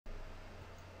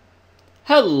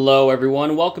Hello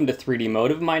everyone, welcome to 3D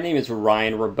Motive. My name is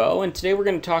Ryan Rabot, and today we're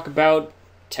going to talk about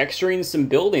texturing some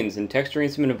buildings and texturing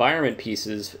some environment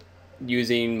pieces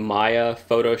using Maya,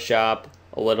 Photoshop,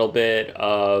 a little bit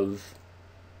of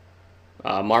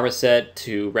Marmoset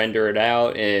to render it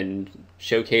out and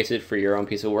showcase it for your own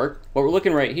piece of work. What we're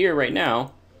looking right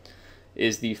now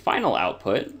is the final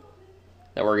output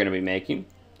that we're going to be making.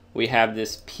 We have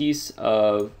this piece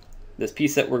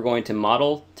that we're going to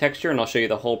model texture, and I'll show you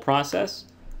the whole process.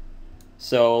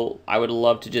 So I would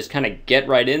love to just kind of get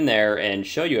right in there and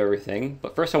show you everything.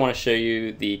 But first I want to show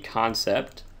you the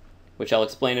concept, which I'll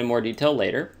explain in more detail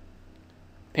later.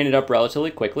 Paint it up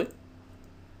relatively quickly.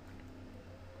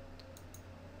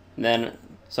 And then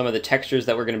some of the textures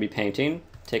that we're going to be painting.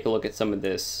 Take a look at some of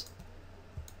this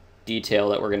detail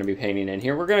that we're going to be painting in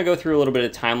here. We're going to go through a little bit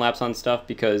of time lapse on stuff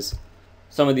because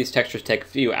some of these textures take a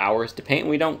few hours to paint,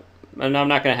 and I'm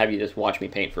not going to have you just watch me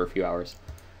paint for a few hours.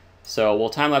 So we'll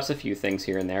time lapse a few things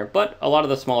here and there, but a lot of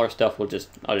the smaller stuff I'll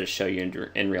just show you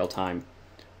in real time.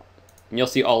 And you'll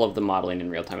see all of the modeling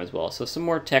in real time as well. So some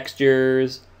more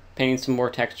textures, painting some more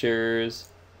textures.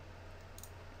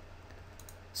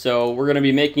 So we're going to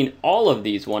be making all of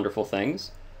these wonderful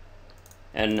things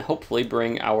and hopefully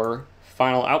bring our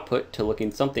final output to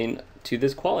looking something to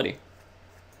this quality.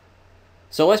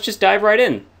 So let's just dive right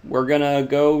in. We're gonna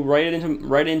go right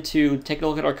into taking a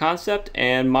look at our concept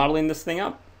and modeling this thing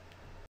up.